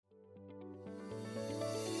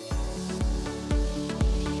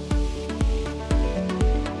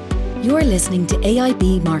You're listening to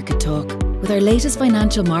AIB Market Talk with our latest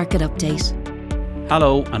financial market update.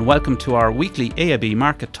 Hello and welcome to our weekly AIB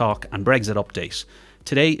Market Talk and Brexit update.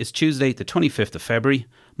 Today is Tuesday the 25th of February.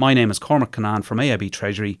 My name is Cormac Cannan from AIB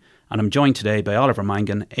Treasury and I'm joined today by Oliver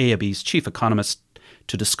Mangan, AIB's Chief Economist,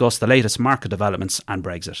 to discuss the latest market developments and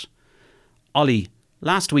Brexit. Ollie,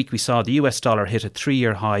 last week we saw the US dollar hit a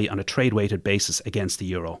 3-year high on a trade-weighted basis against the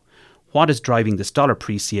euro. What is driving this dollar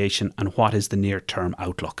appreciation and what is the near-term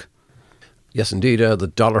outlook? Yes, indeed.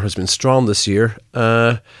 The dollar has been strong this year.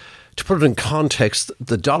 To put it in context,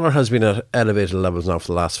 the dollar has been at elevated levels now for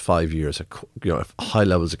the last 5 years, at high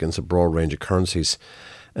levels against a broad range of currencies.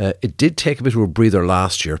 It did take a bit of a breather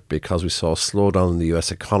last year because we saw a slowdown in the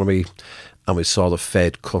US economy and we saw the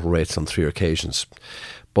Fed cut rates on 3 occasions.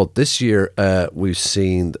 But this year, we've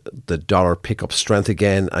seen the dollar pick up strength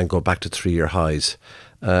again and go back to 3-year highs.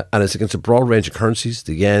 And it's against a broad range of currencies,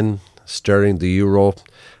 the yen, sterling, the euro,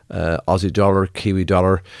 Aussie dollar, Kiwi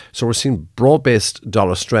dollar. So we're seeing broad-based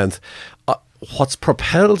dollar strength. What's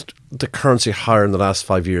propelled the currency higher in the last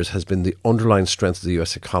 5 years has been the underlying strength of the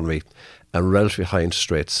US economy and relatively high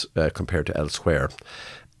interest rates compared to elsewhere.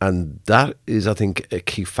 And that is, I think, a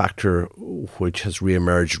key factor which has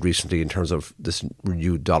re-emerged recently in terms of this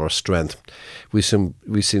renewed dollar strength. We've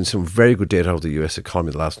seen some very good data out of the US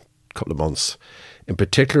economy the last couple of months. In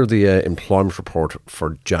particular, the employment report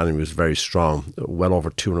for January was very strong, well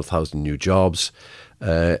over 200,000 new jobs,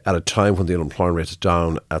 at a time when the unemployment rate is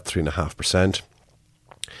down at 3.5%.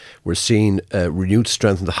 We're seeing renewed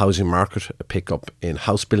strength in the housing market, a pick-up in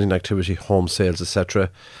house building activity, home sales, etc.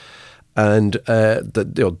 And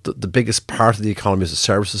the biggest part of the economy is the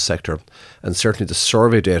services sector, and certainly the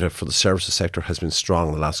survey data for the services sector has been strong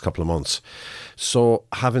in the last couple of months. So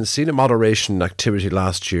having seen a moderation in activity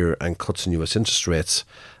last year and cuts in US interest rates,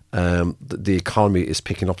 the economy is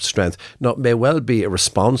picking up strength. Now, it may well be a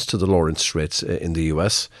response to the lower interest rates in the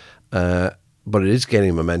US, but it is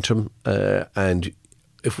gaining momentum. And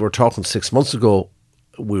if we were talking 6 months ago,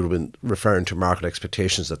 we would have been referring to market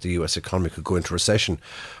expectations that the US economy could go into recession.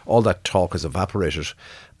 All that talk has evaporated.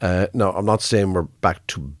 Now, I'm not saying we're back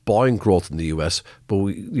to buoyant growth in the US, but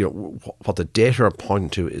what the data are pointing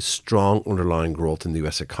to is strong underlying growth in the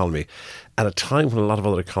US economy at a time when a lot of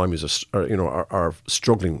other economies are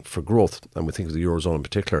struggling for growth, and we think of the Eurozone in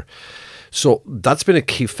particular. So that's been a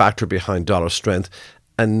key factor behind dollar strength.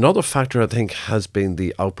 Another factor, I think, has been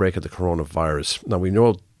the outbreak of the coronavirus. Now, we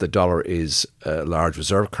know the dollar is a large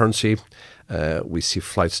reserve currency. We see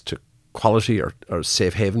flights to quality or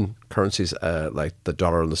safe haven currencies like the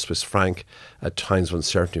dollar and the Swiss franc at times of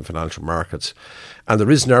uncertainty in financial markets. And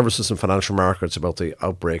there is nervousness in financial markets about the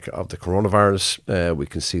outbreak of the coronavirus. We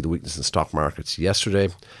can see the weakness in stock markets yesterday.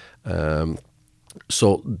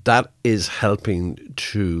 So that is helping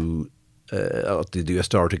to the US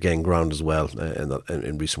dollar to gain ground as well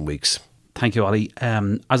in recent weeks. Thank you, Ollie.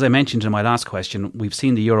 As I mentioned in my last question, we've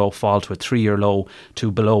seen the euro fall to a 3-year low to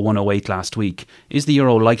below 108 last week. Is the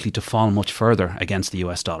euro likely to fall much further against the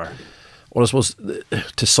US dollar? Well, I suppose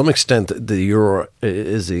to some extent the euro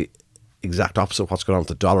is the exact opposite of what's going on with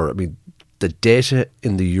the dollar. I mean, the data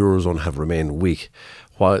in the Eurozone have remained weak.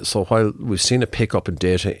 While we've seen a pick-up in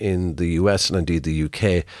data in the US and indeed the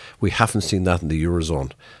UK, we haven't seen that in the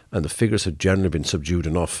Eurozone. And the figures have generally been subdued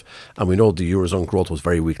enough. And we know the Eurozone growth was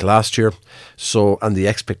very weak last year. And the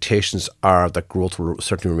expectations are that growth will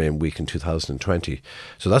certainly remain weak in 2020.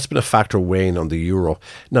 So that's been a factor weighing on the euro.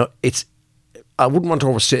 Now, I wouldn't want to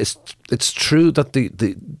overstate it. It's true that the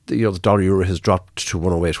dollar euro has dropped to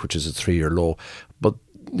 108, which is a 3-year low. But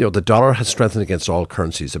the dollar has strengthened against all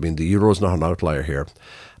currencies. I mean, the euro is not an outlier here.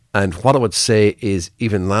 And what I would say is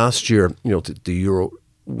even last year, the euro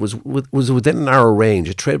was within a narrow range.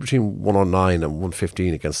 It traded between 109 and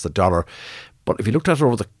 115 against the dollar. But if you looked at it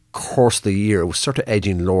over the course of the year, it was sort of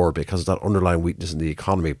edging lower because of that underlying weakness in the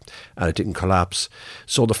economy, and it didn't collapse.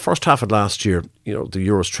 So the first half of last year, the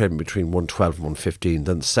euro was trading between 112 and 115.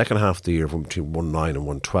 Then the second half of the year went between 109 and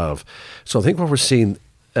 112. So I think what we're seeing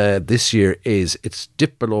this year is it's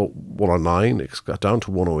dipped below 109, it's got down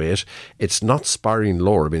to 108. It's not spiraling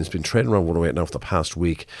lower. I mean, it's been trading around 108 now for the past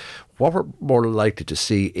week. What we're more likely to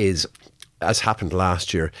see is, as happened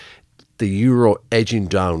last year, the euro edging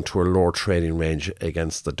down to a lower trading range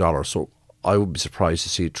against the dollar. So I would be surprised to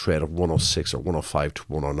see a trade of 106 or 105 to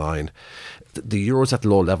 109. The euro is at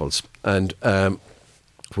low levels. And when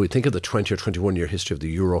we think of the 20 or 21 year history of the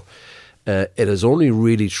euro, it has only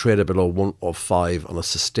really traded below 105 on a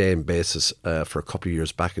sustained basis for a couple of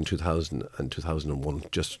years back in 2000 and 2001,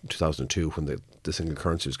 just 2002 when the single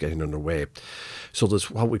currency was getting underway. So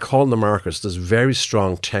there's what we call in the markets, there's very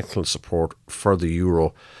strong technical support for the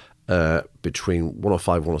euro between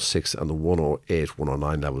 105, 106 and the 108,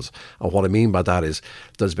 109 levels. And what I mean by that is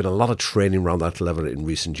there's been a lot of trading around that level in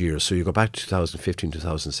recent years. So you go back to 2015,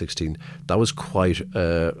 2016, that was quite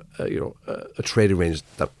a trading range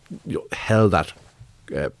that held that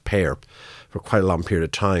pair for quite a long period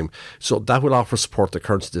of time. So that will offer support to the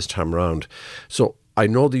currency this time around. So I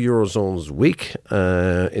know the Eurozone's weak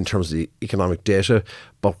in terms of the economic data,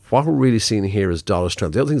 but what we're really seeing here is dollar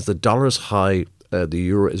strength. The other thing is the dollar is high, the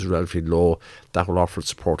euro is relatively low. That will offer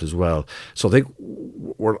support as well. So I think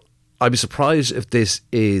I'd be surprised if this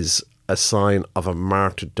is a sign of a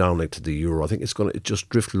marked downleg to the euro. I think it's going to just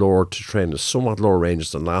drift lower to trade in somewhat lower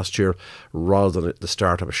ranges than last year, rather than at the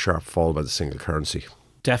start of a sharp fall by the single currency.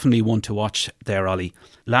 Definitely one to watch there, Ollie.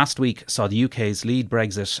 Last week saw the UK's lead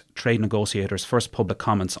Brexit trade negotiators' first public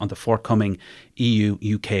comments on the forthcoming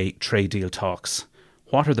EU-UK trade deal talks.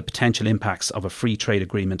 What are the potential impacts of a free trade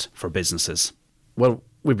agreement for businesses? Well,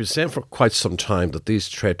 we've been saying for quite some time that these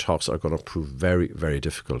trade talks are going to prove very, very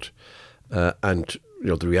difficult. And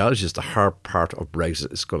the reality is the hard part of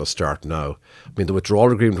Brexit is going to start now. I mean, the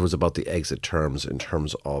withdrawal agreement was about the exit terms in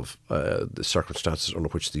terms of the circumstances under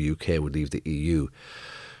which the UK would leave the EU.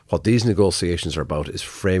 What these negotiations are about is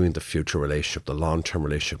framing the future relationship, the long-term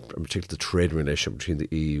relationship, and particularly the trading relationship between the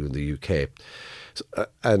EU and the UK.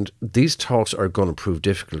 And these talks are going to prove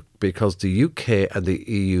difficult because the UK and the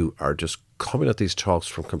EU are just coming at these talks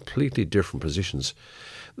from completely different positions.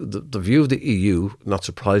 The view of the EU, not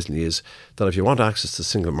surprisingly, is that if you want access to the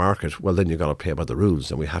single market, well, then you've got to play by the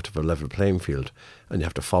rules, and we have to have a level playing field, and you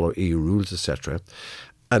have to follow EU rules, etc.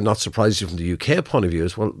 And not surprisingly, from the UK point of view,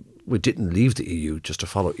 is, well, we didn't leave the EU just to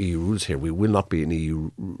follow EU rules here. We will not be an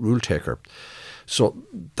EU rule taker. So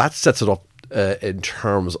that sets it up in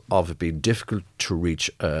terms of it being difficult to reach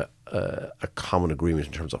a common agreement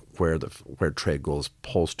in terms of where trade goes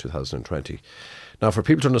post 2020. Now, for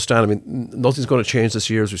people to understand, I mean, nothing's going to change this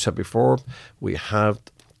year, as we said before. We have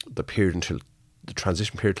the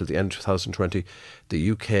transition period till the end of 2020.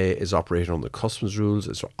 The UK is operating on the customs rules,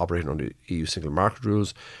 it's operating on the EU single market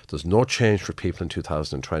rules. There's no change for people in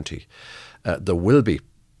 2020. There will be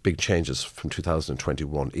big changes from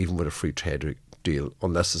 2021, even with a free trade deal,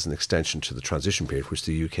 unless there's an extension to the transition period, which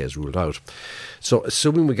the UK has ruled out. So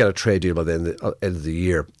assuming we get a trade deal by the end of the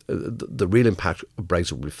year, the real impact of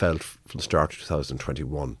Brexit will be felt from the start of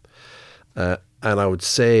 2021. And I would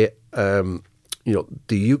say,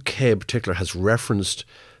 the UK in particular has referenced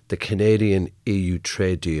the Canadian EU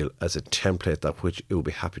trade deal as a template that which it will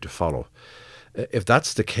be happy to follow. If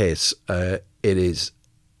that's the case, it is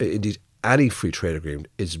indeed any free trade agreement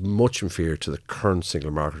is much inferior to the current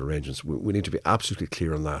single market arrangements. We need to be absolutely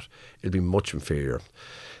clear on that. It'll be much inferior.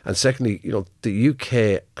 And secondly, the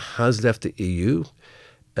UK has left the EU.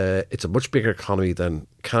 It's a much bigger economy than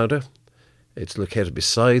Canada. It's located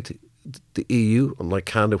beside the EU, unlike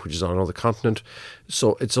Canada, which is on another continent.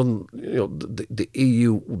 So it's the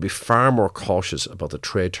EU will be far more cautious about the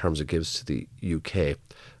trade terms it gives to the UK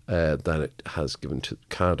than it has given to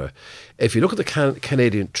Canada. If you look at the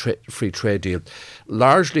Canadian free trade deal,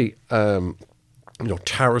 largely,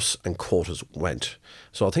 tariffs and quotas went.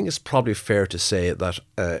 So I think it's probably fair to say that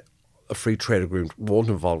a free trade agreement won't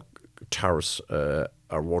involve tariffs or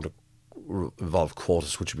won't involve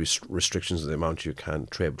quotas, which would be restrictions on the amount you can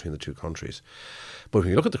trade between the two countries. But when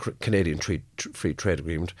you look at the Canadian free trade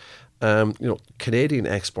agreement, Canadian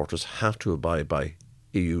exporters have to abide by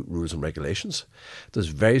EU rules and regulations. There's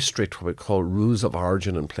very strict what we call rules of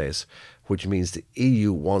origin in place, which means the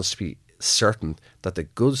EU wants to be certain that the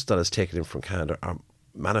goods that is taken in from Canada are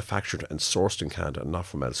manufactured and sourced in Canada and not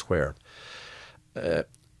from elsewhere. I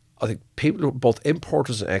think people, both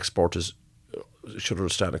importers and exporters, should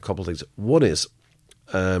understand a couple of things. One is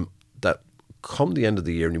that come the end of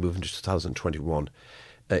the year and you move into 2021,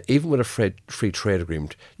 even with a free trade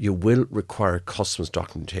agreement, you will require customs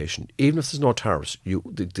documentation. Even if there's no tariffs,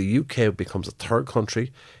 the UK becomes a third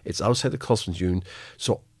country. It's outside the customs union.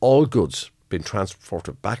 So all goods being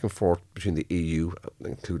transported back and forth between the EU,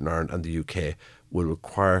 including Ireland, and the UK, will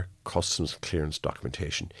require customs clearance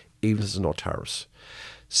documentation, even if there's no tariffs.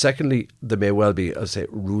 Secondly, there may well be, as I say,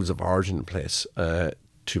 rules of origin in place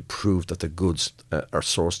to prove that the goods are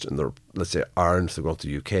sourced in let's say, Ireland if they go to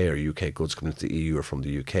the UK, or UK goods coming into the EU or from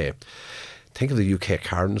the UK. Think of the UK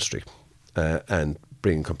car industry and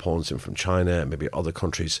bringing components in from China and maybe other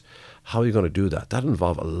countries. How are you going to do that? That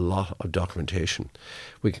involves a lot of documentation.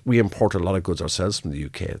 We import a lot of goods ourselves from the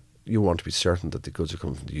UK. You want to be certain that the goods are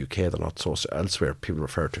coming from the UK, they're not sourced elsewhere. People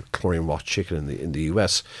refer to chlorine-washed chicken in the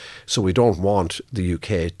US. So we don't want the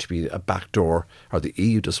UK to be a backdoor, or the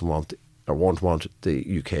EU doesn't want or won't want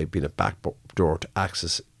the UK being a backdoor to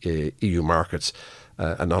access EU markets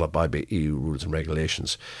and not abide by EU rules and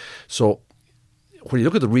regulations. So when you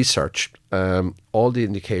look at the research, all the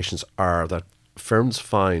indications are that firms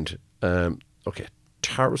find,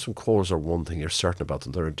 tariffs and quotas are one thing, you're certain about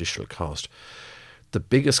them, they're additional cost. The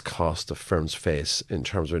biggest cost that firms face in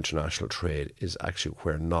terms of international trade is actually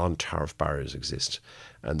where non-tariff barriers exist.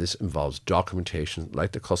 And this involves documentation,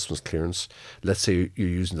 like the customs clearance. Let's say you're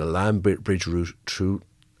using the land bridge route through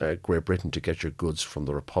Great Britain to get your goods from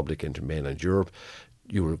the Republic into mainland Europe.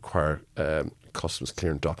 You require customs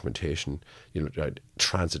clearance documentation,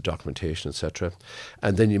 transit documentation, etc.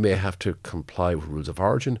 And then you may have to comply with rules of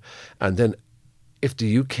origin. And then if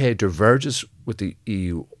the UK diverges with the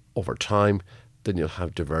EU over time, then you'll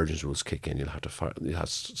have divergence rules kick in. You'll have to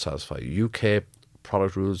satisfy UK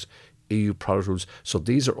product rules, EU product rules. So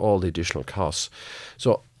these are all the additional costs.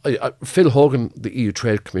 So Phil Hogan, the EU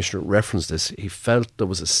Trade Commissioner, referenced this. He felt there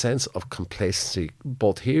was a sense of complacency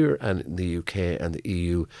both here and in the UK and the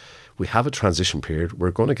EU. We have a transition period. We're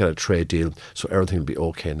going to get a trade deal, so everything will be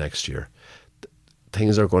okay next year.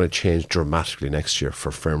 Things are going to change dramatically next year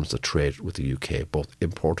for firms that trade with the UK, both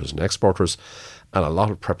importers and exporters, and a lot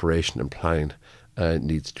of preparation and planning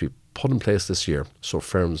needs to be put in place this year so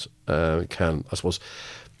firms can, I suppose,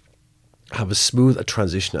 have as smooth a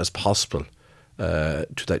transition as possible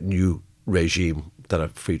to that new regime that a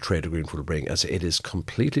free trade agreement will bring, as it is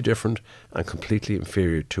completely different and completely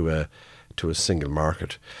inferior to a single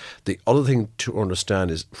market. The other thing to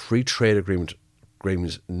understand is free trade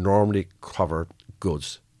agreements normally cover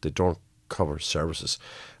goods. They don't cover services.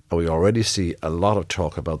 And we already see a lot of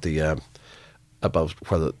talk about about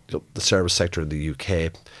whether the service sector in the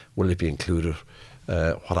UK, will it be included,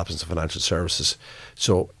 what happens to financial services.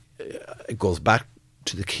 So it goes back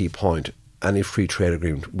to the key point. Any free trade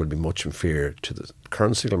agreement will be much inferior to the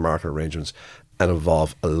current single market arrangements and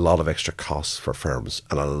involve a lot of extra costs for firms,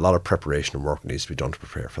 and a lot of preparation and work needs to be done to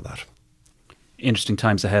prepare for that. Interesting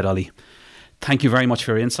times ahead, Ollie. Thank you very much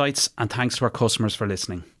for your insights, and thanks to our customers for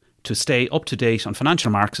listening. To stay up to date on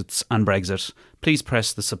financial markets and Brexit, please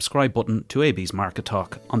press the subscribe button to AB's Market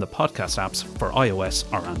Talk on the podcast apps for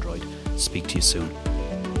iOS or Android. Speak to you soon.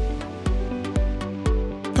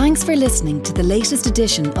 Thanks for listening to the latest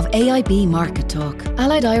edition of AIB Market Talk.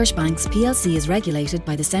 Allied Irish Banks plc is regulated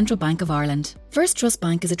by the Central Bank of Ireland. First Trust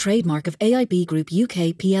Bank is a trademark of AIB Group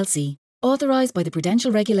UK plc. Authorised by the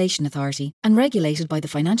Prudential Regulation Authority and regulated by the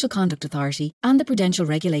Financial Conduct Authority and the Prudential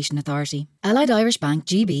Regulation Authority. Allied Irish Bank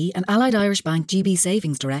GB and Allied Irish Bank GB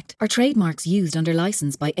Savings Direct are trademarks used under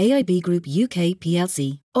licence by AIB Group UK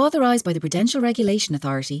plc. Authorised by the Prudential Regulation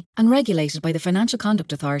Authority and regulated by the Financial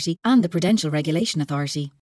Conduct Authority and the Prudential Regulation Authority.